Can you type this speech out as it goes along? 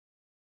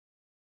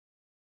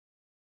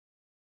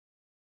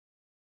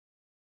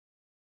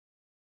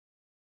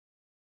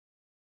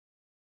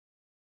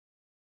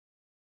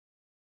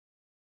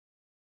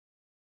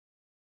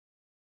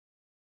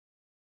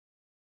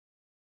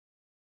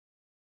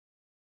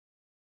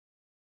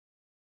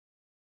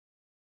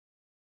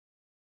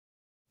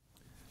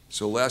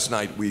So last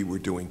night we were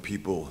doing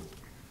People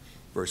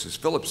versus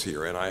Phillips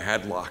here, and I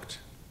had locked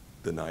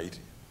the night,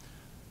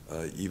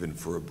 even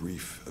for a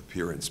brief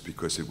appearance,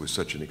 because it was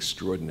such an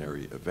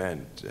extraordinary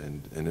event.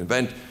 And an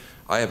event,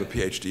 I have a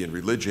PhD in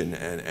religion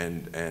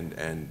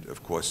and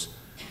of course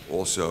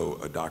also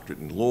a doctorate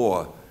in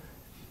law,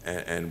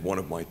 and one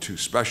of my two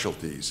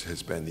specialties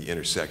has been the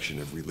intersection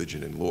of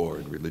religion and law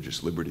and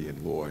religious liberty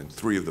and law, and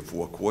 3 of the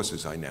 4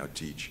 courses I now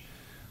teach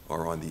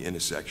are on the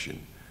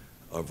intersection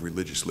of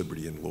religious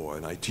liberty and law,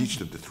 and I teach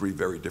them to 3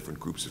 very different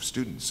groups of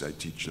students. I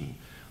teach them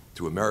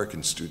to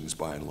American students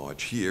by and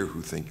large here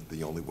who think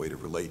the only way to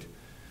relate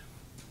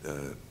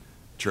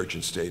church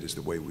and state is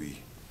the way we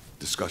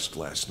discussed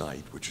last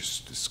night, which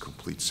is this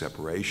complete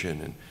separation.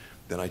 And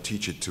then I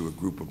teach it to a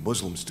group of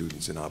Muslim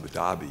students in Abu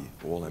Dhabi,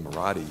 all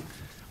Emirati,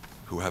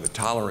 who have a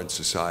tolerant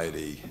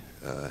society,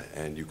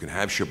 and you can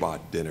have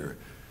Shabbat dinner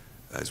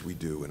as we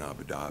do in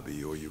Abu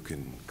Dhabi, or you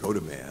can go to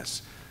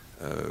Mass.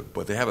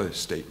 But they have a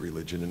state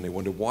religion, and they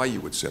wonder why you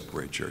would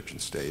separate church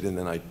and state. And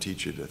then I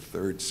teach it, a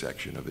 3rd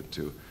section of it,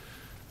 to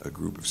a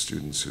group of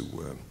students who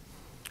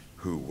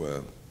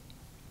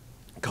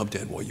come to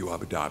NYU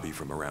Abu Dhabi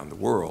from around the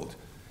world.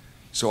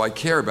 So I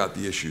care about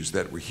the issues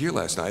that were here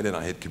last night, and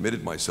I had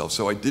committed myself.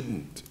 So I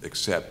didn't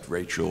accept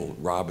Rachel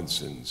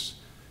Robinson's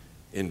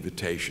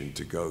invitation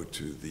to go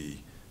to the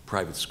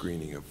private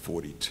screening of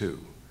 42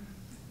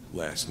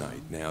 last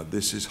night. Now,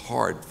 this is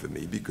hard for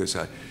me because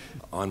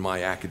on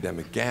my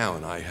academic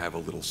gown, I have a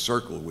little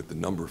circle with the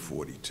number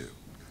 42.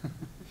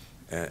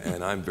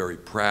 And I'm very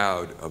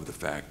proud of the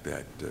fact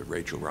that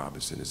Rachel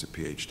Robinson is a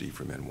PhD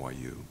from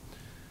NYU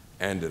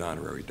and an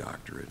honorary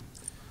doctorate.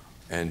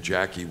 And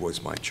Jackie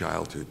was my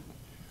childhood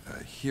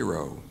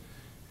hero,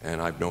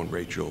 and I've known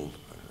Rachel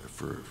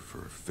for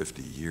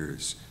 50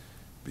 years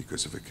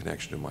because of a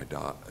connection to my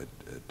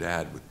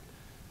dad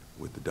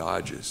with the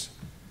Dodgers.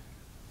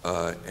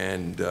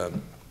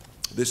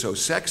 This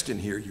Sexton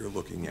here you're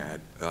looking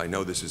at, I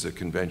know this is a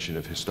convention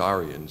of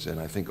historians, and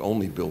I think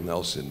only Bill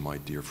Nelson, my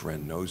dear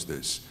friend, knows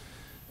this.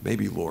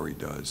 Maybe Laurie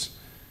does.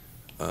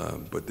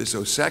 But this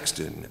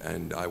Sexton,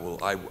 and I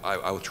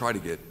will try to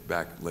get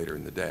back later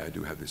in the day. I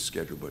do have this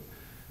schedule, but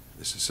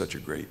this is such a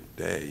great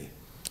day.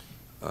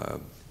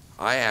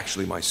 I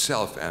actually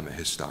myself am a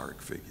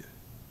historic figure.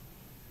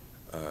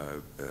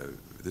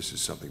 This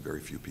is something very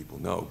few people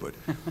know,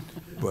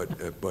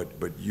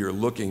 but you're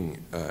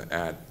looking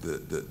at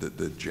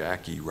the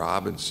Jackie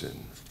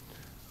Robinson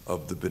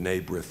of the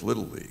B'nai B'rith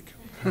Little League.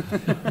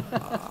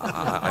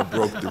 I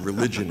broke the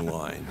religion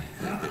line.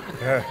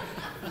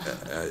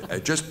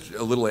 Just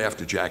a little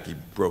after Jackie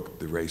broke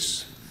the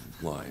race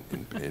line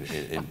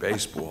in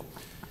baseball.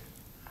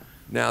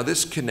 Now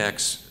this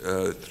connects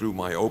through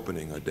my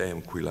opening,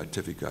 Deum qui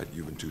latificat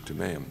juventutem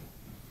meam,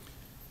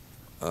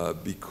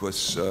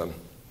 because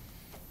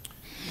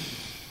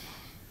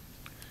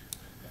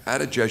at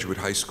a Jesuit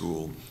high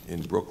school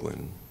in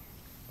Brooklyn,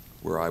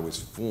 where I was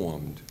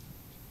formed,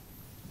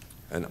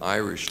 an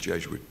Irish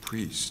Jesuit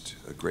priest,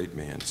 a great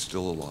man,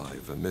 still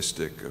alive, a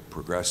mystic, a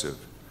progressive,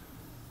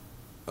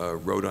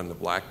 wrote on the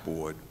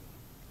blackboard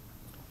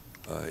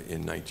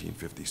in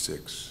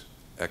 1956,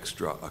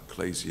 extra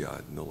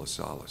ecclesia nulla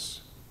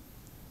salus.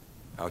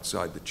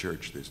 Outside the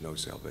church, there's no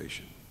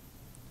salvation.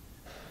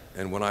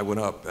 And when I went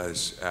up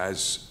as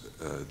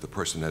the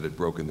person that had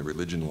broken the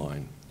religion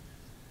line,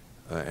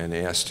 and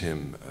asked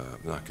him,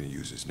 I'm not going to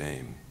use his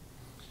name,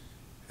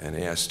 and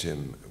asked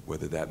him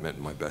whether that meant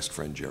my best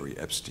friend Jerry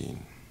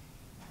Epstein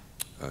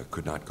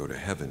could not go to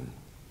heaven,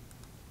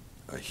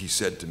 he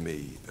said to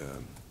me,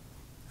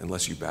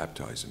 unless you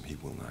baptize him, he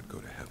will not go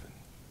to heaven.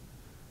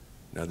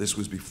 Now this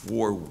was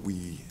before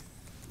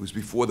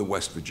the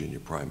West Virginia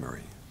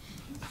primary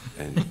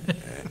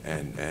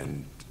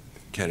and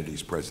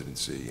Kennedy's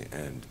presidency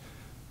and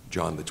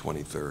John the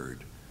 23rd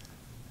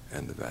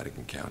and the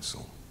Vatican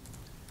Council.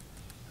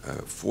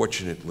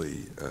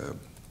 Fortunately,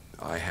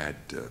 I had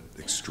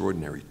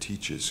extraordinary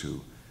teachers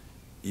who,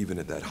 even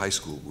at that high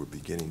school, were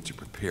beginning to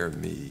prepare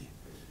me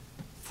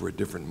for a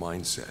different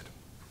mindset.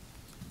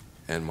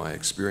 And my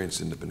experience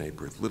in the B'nai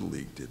B'rith Little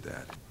League did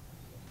that.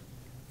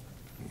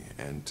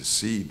 And to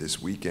see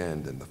this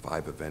weekend and the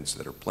 5 events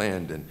that are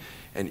planned,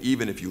 and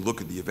even if you look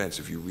at the events,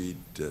 if you read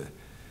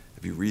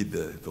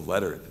the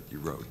letter that you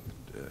wrote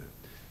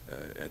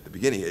at the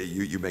beginning,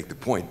 you make the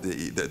point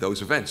that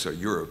those events are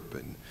Europe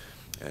and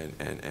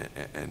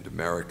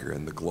America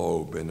and the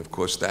globe, and of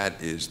course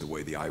that is the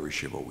way the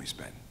Irish have always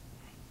been.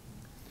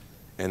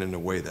 And in a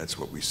way that's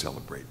what we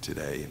celebrate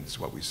today, and it's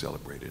what we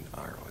celebrate in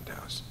Ireland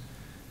House.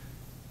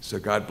 So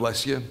God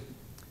bless you.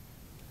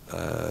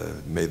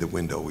 May the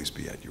wind always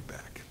be at your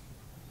back.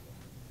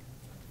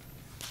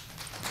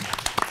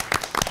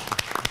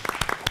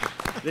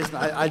 Listen,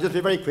 I'll just be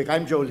very quick.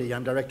 I'm Joe Lee.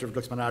 I'm director of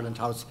Glucksman Ireland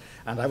House,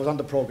 and I was on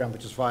the program,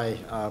 which is why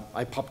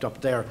I popped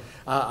up there.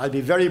 I'll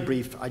be very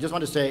brief. I just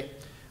want to say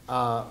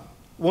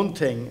one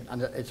thing,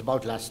 and it's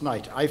about last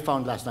night. I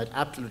found last night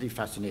absolutely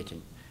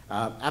fascinating,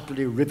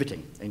 absolutely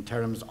riveting in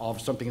terms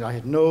of something that I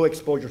had no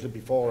exposure to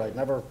before. I'd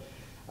never,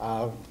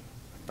 in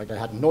fact, I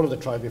hadn't known of the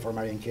trial before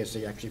Marion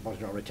Casey actually brought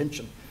it to our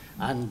attention.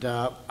 And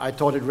I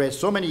thought it raised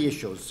so many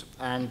issues.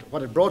 And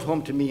what it brought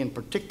home to me in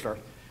particular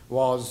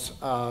was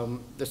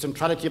the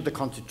centrality of the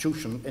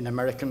Constitution in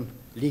American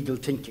legal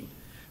thinking,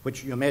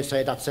 which you may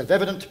say that's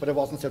self-evident, but it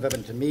wasn't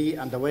self-evident to me.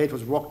 And the way it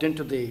was worked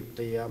into the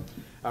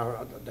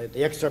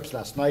excerpts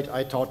last night,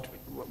 I thought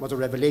was a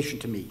revelation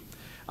to me.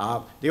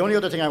 The only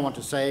other thing I want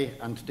to say,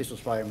 and this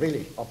is why I'm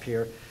really up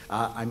here,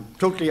 I'm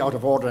totally out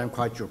of order, I'm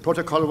quite sure,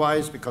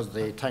 protocol-wise, because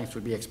the thanks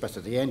will be expressed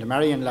at the end.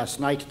 Marion last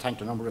night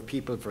thanked a number of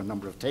people for a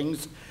number of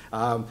things.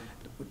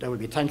 There will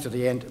be thanks at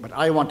the end, but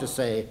I want to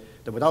say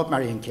that without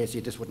Marion Casey,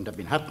 this wouldn't have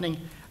been happening.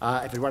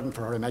 If it weren't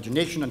for her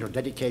imagination and her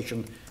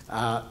dedication,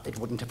 it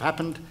wouldn't have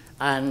happened.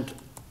 And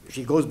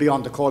she goes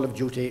beyond the call of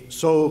duty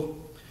so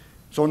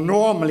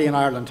normally in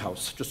Ireland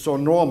House, just so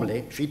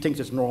normally, she thinks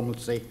it's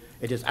normalcy.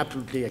 It is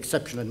absolutely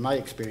exceptional in my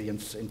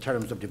experience in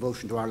terms of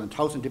devotion to Ireland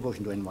House and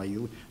devotion to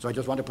NYU. So I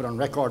just want to put on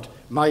record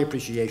my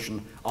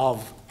appreciation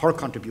of her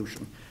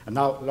contribution. And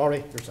now,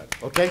 Laurie, yourself,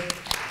 okay?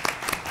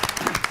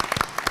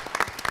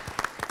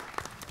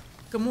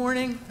 Good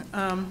morning.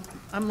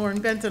 I'm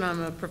Lauren Benton.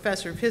 I'm a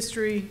professor of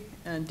history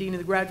and dean of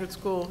the graduate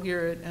school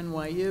here at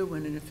NYU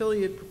and an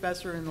affiliate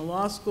professor in the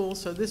law school.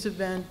 So this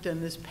event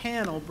and this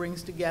panel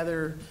brings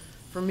together,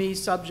 for me,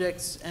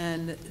 subjects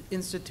and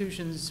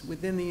institutions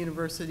within the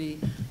university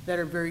that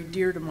are very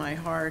dear to my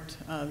heart.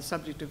 The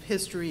subject of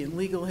history and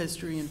legal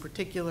history in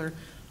particular,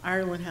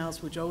 Ireland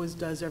House, which always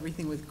does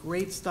everything with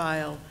great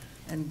style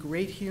and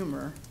great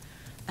humor,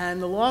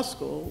 and the law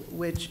school,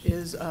 which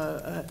is,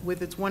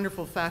 with its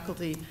wonderful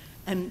faculty,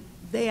 and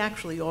they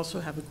actually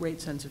also have a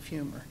great sense of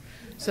humor.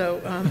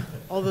 So,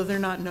 although they're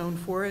not known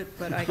for it,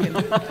 but I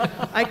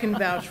can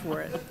vouch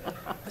for it.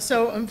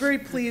 So I'm very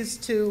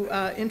pleased to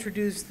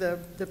introduce the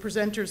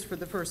presenters for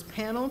the first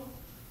panel.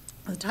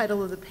 The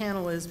title of the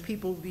panel is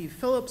People v.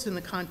 Phillips in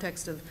the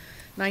Context of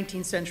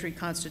 19th Century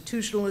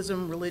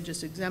Constitutionalism,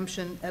 Religious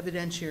Exemption,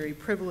 Evidentiary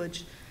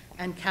Privilege,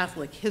 and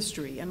Catholic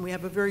History. And we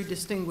have a very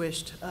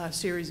distinguished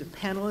series of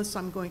panelists.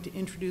 I'm going to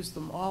introduce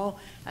them all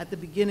at the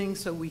beginning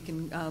so we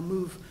can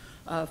move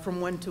from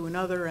one to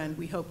another, and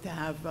we hope to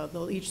have,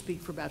 they'll each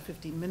speak for about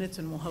 15 minutes,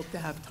 and we'll hope to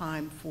have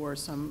time for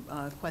some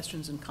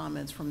questions and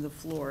comments from the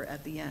floor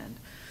at the end.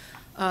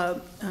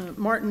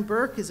 Martin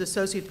Burke is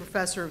Associate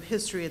Professor of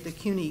History at the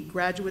CUNY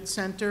Graduate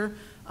Center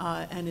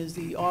and is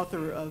the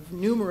author of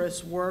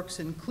numerous works,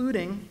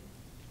 including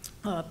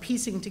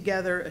Piecing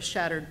Together a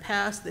Shattered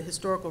Past, the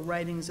Historical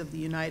Writings of the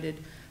United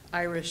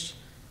Irish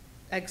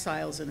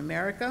Exiles in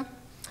America.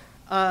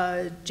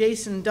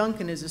 Jason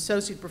Duncan is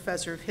Associate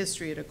Professor of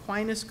History at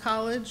Aquinas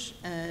College,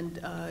 and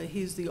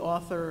he's the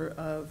author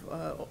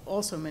of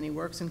also many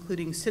works,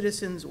 including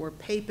Citizens or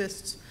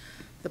Papists,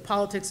 The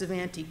Politics of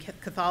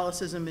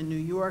Anti-Catholicism in New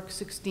York,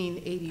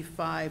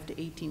 1685 to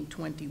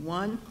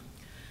 1821.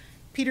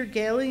 Peter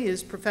Gailey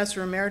is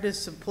Professor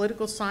Emeritus of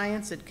Political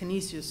Science at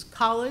Canisius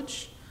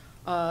College,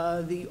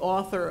 the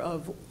author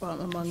of,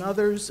 among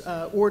others,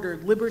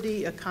 Ordered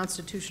Liberty, A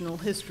Constitutional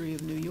History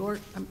of New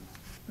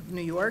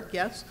York,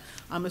 yes.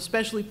 I'm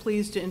especially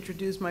pleased to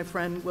introduce my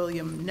friend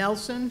William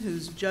Nelson,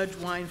 who's Judge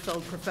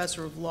Weinfeld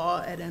Professor of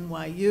Law at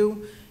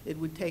NYU. It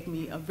would take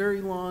me a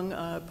very long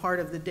part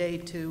of the day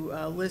to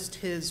list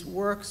his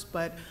works,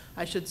 but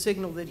I should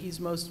signal that he's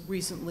most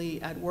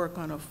recently at work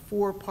on a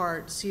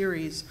 4-part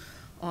series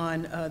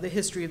on the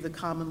history of the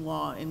common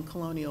law in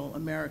colonial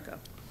America.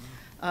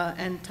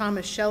 And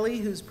Thomas Shelley,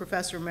 who's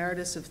Professor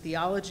Emeritus of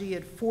Theology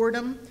at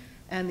Fordham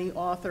and the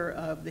author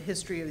of The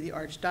History of the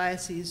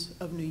Archdiocese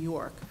of New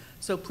York.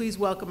 So please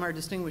welcome our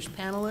distinguished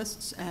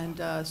panelists,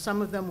 and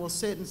some of them will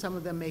sit and some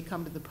of them may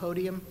come to the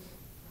podium,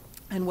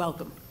 and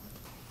welcome.